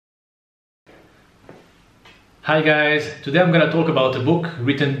Hi guys, today I'm going to talk about a book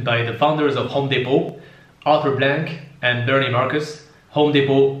written by the founders of Home Depot, Arthur Blank and Bernie Marcus, Home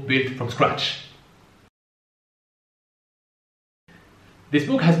Depot Built from Scratch. This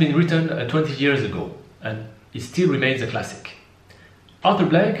book has been written 20 years ago and it still remains a classic. Arthur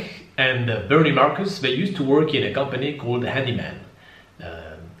Blank and Bernie Marcus, they used to work in a company called Handyman.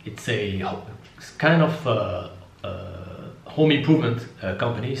 It's a kind of home improvement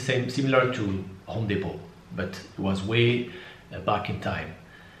company, similar to Home Depot, but it was way back in time.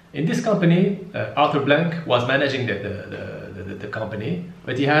 In this company, Arthur Blank was managing the company,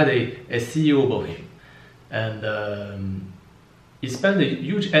 but he had a CEO above him. And he spent a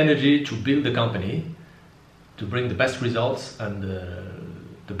huge energy to build the company, to bring the best results and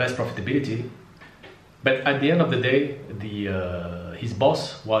the best profitability. But at the end of the day, his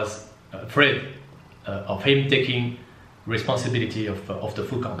boss was afraid of him taking responsibility of the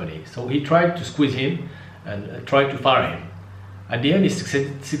full company. So he tried to squeeze him and tried to fire him. At the end, he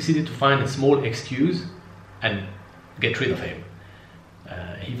succeeded to find a small excuse and get rid of him.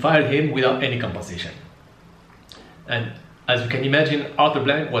 He fired him without any compensation. And as you can imagine, Arthur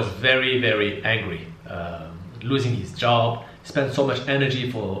Blank was very, very angry, losing his job, spent so much energy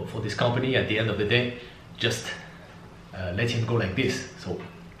for this company. At the end of the day, just let him go like this. So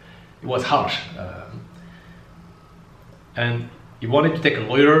it was harsh. And he wanted to take a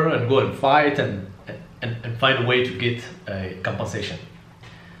lawyer and go and fight and find a way to get a compensation.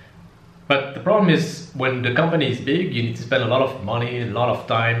 But the problem is, when the company is big, you need to spend a lot of money, a lot of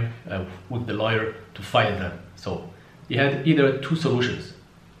time with the lawyer to fight them. So he had either two solutions: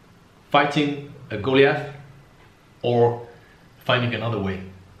 fighting a Goliath or finding another way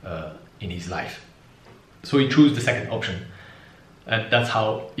in his life. So he chose the second option, and that's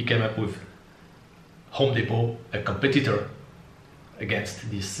how he came up with Home Depot, a competitor against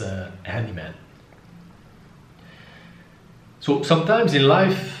this handyman. So sometimes in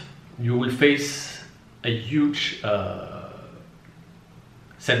life you will face a huge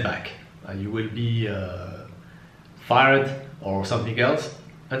setback. You will be fired or something else,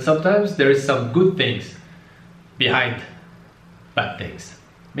 and sometimes there is some good things behind bad things.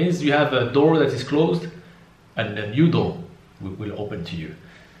 Means you have a door that is closed and a new door will open to you.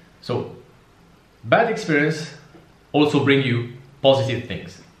 So bad experience also bring you positive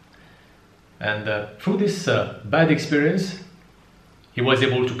things. And through this bad experience, he was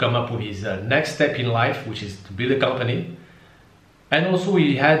able to come up with his next step in life, which is to build a company. And also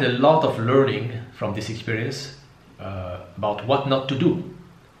he had a lot of learning from this experience about what not to do.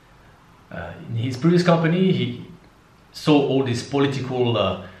 In his previous company, he saw all this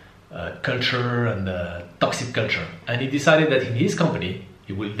political culture and toxic culture. And he decided that in his company,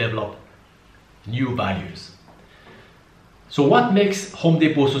 he will develop new values. So what makes Home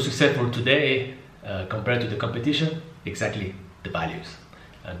Depot so successful today compared to the competition? Exactly the values.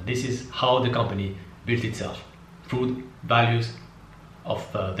 And this is how the company built itself, through values of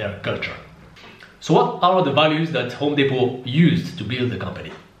their culture. So what are the values that Home Depot used to build the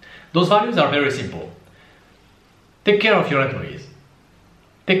company? Those values are very simple. Take care of your employees,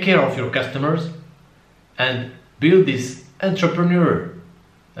 take care of your customers, and build this entrepreneur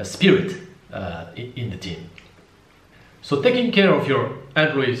spirit in the team. So taking care of your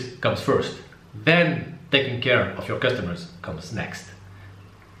employees comes first, then taking care of your customers comes next.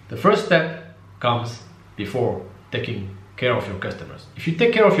 The first step comes before taking care of your customers. If you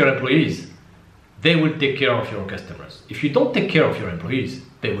take care of your employees, they will take care of your customers. If you don't take care of your employees,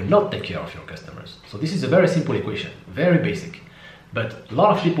 they will not take care of your customers. So this is a very simple equation, very basic. But a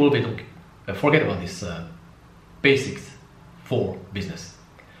lot of people, they don't forget about this basics for business.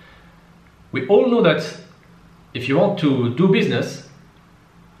 We all know that if you want to do business,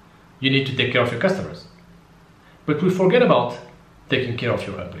 you need to take care of your customers. But we forget about taking care of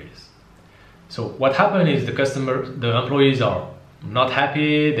your employees. So what happens is the employees are not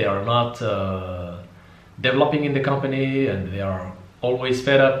happy, they are not developing in the company, and they are always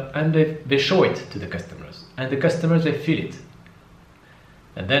fed up, and they show it to the customers. And the customers, they feel it.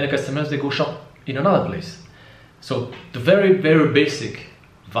 And then the customers, they go shop in another place. So the very, very basic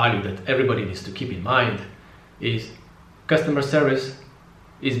value that everybody needs to keep in mind is customer service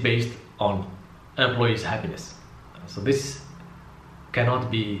is based on employees' happiness. So this cannot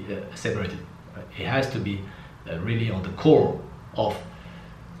be separated. It has to be really on the core of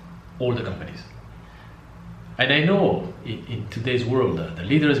all the companies. And I know in today's world, the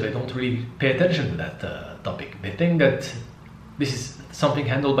leaders, they don't really pay attention to that topic. They think that this is something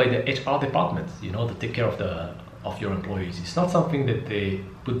handled by the HR department, to take care of your employees. It's not something that they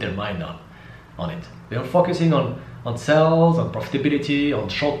put their mind on it. They are focusing on sales, on profitability, on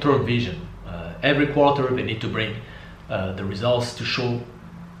short-term vision. Every quarter they need to bring the results to show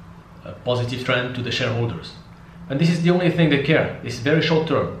a positive trend to the shareholders. And this is the only thing they care. It's very short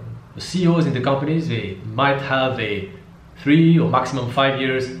term. The CEOs in the companies, they might have a 3 or maximum 5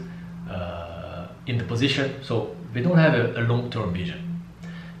 years in the position, so they don't have a long-term vision.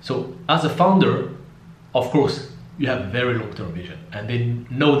 So as a founder, of course, you have a very long-term vision, and they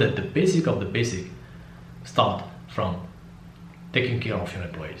know that the basic of the basic start from taking care of your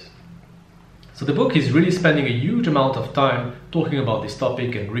employees. So the book is really spending a huge amount of time talking about this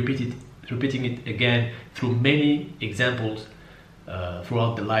topic and repeating it again through many examples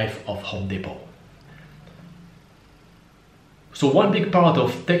throughout the life of Home Depot. So one big part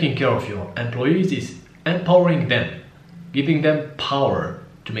of taking care of your employees is empowering them, giving them power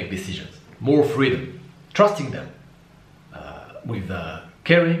to make decisions, more freedom, trusting them. With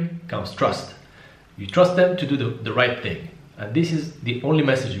caring comes trust. You trust them to do the right thing. And this is the only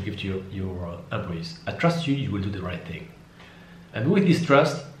message you give to your employees. I trust you, you will do the right thing. And with this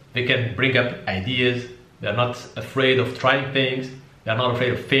trust, they can bring up ideas. They're not afraid of trying things. They're not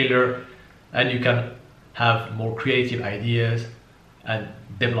afraid of failure. And you can have more creative ideas and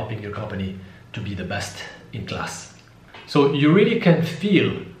developing your company to be the best in class. So you really can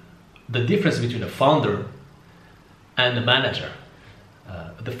feel the difference between a founder and a manager.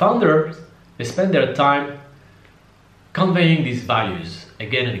 The founders, they spend their time conveying these values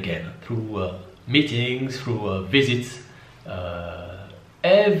again and again through meetings, through visits,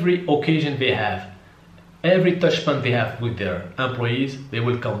 every occasion they have, every touch point they have with their employees, they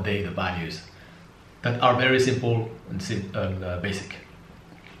will convey the values that are very simple and basic.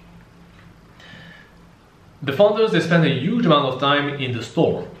 The founders, they spend a huge amount of time in the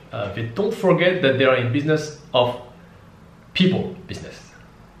store. They don't forget that they are in business of people business.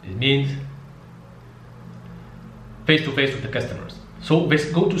 It means face-to-face with the customers. So they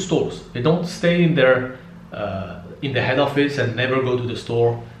go to stores. They don't stay in their in the head office and never go to the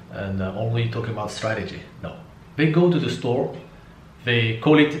store and only talk about strategy. No, they go to the store. They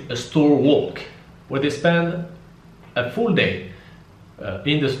call it a store walk, where they spend a full day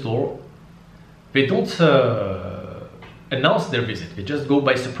in the store. They don't announce their visit. They just go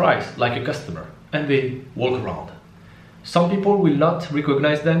by surprise, like a customer, and they walk around. Some people will not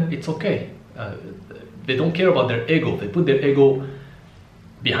recognize them. It's okay. They don't care about their ego. They put their ego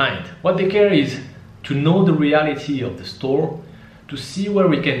behind. What they care is to know the reality of the store, to see where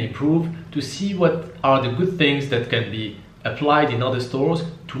we can improve, to see what are the good things that can be applied in other stores,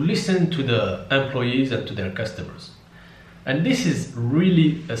 to listen to the employees and to their customers. And this is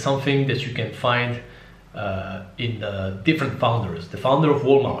really something that you can find in different founders. The founder of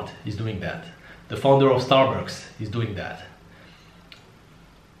Walmart is doing that. The founder of Starbucks is doing that.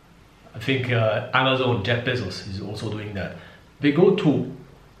 I think Amazon, Jeff Bezos is also doing that. They go to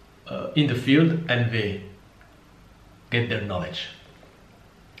in the field and they get their knowledge.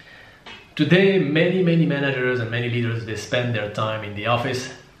 Today, many managers and many leaders, they spend their time in the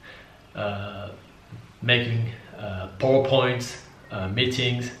office making PowerPoints,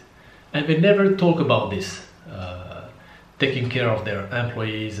 meetings, and they never talk about this, taking care of their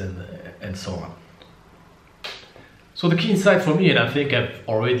employees and so on. So the key insight for me, and I think I've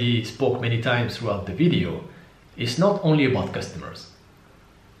already spoke many times throughout the video, is not only about customers.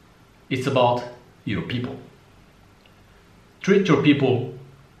 It's about your people. Treat your people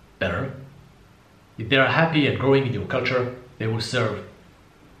better. If they are happy and growing in your culture, they will serve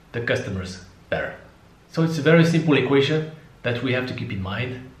the customers better. So it's a very simple equation that we have to keep in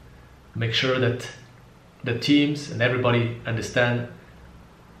mind. Make sure that the teams and everybody understand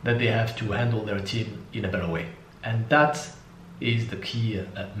that they have to handle their team in a better way. And that is the key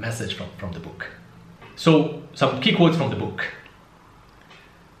message from the book. So some key quotes from the book.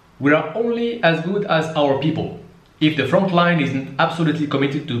 We are only as good as our people. If the front line isn't absolutely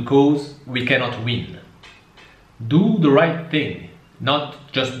committed to the cause, we cannot win. Do the right thing, not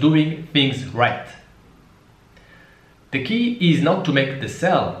just doing things right. The key is not to make the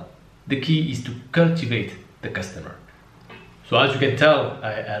sale. The key is to cultivate the customer. So as you can tell,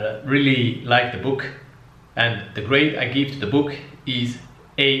 I really like the book, and the grade I give to the book is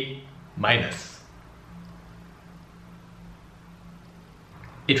A-.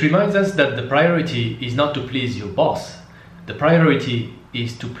 It reminds us that the priority is not to please your boss. The priority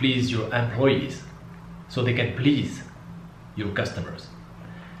is to please your employees so they can please your customers.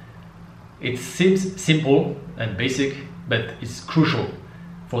 It seems simple and basic, but it's crucial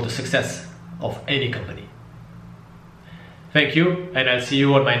for the success of any company. Thank you, and I'll see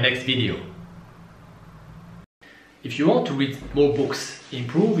you on my next video. If you want to read more books,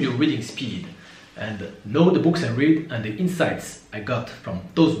 improve your reading speed, and know the books I read and the insights I got from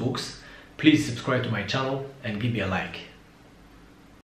those books, please subscribe to my channel and give me a like.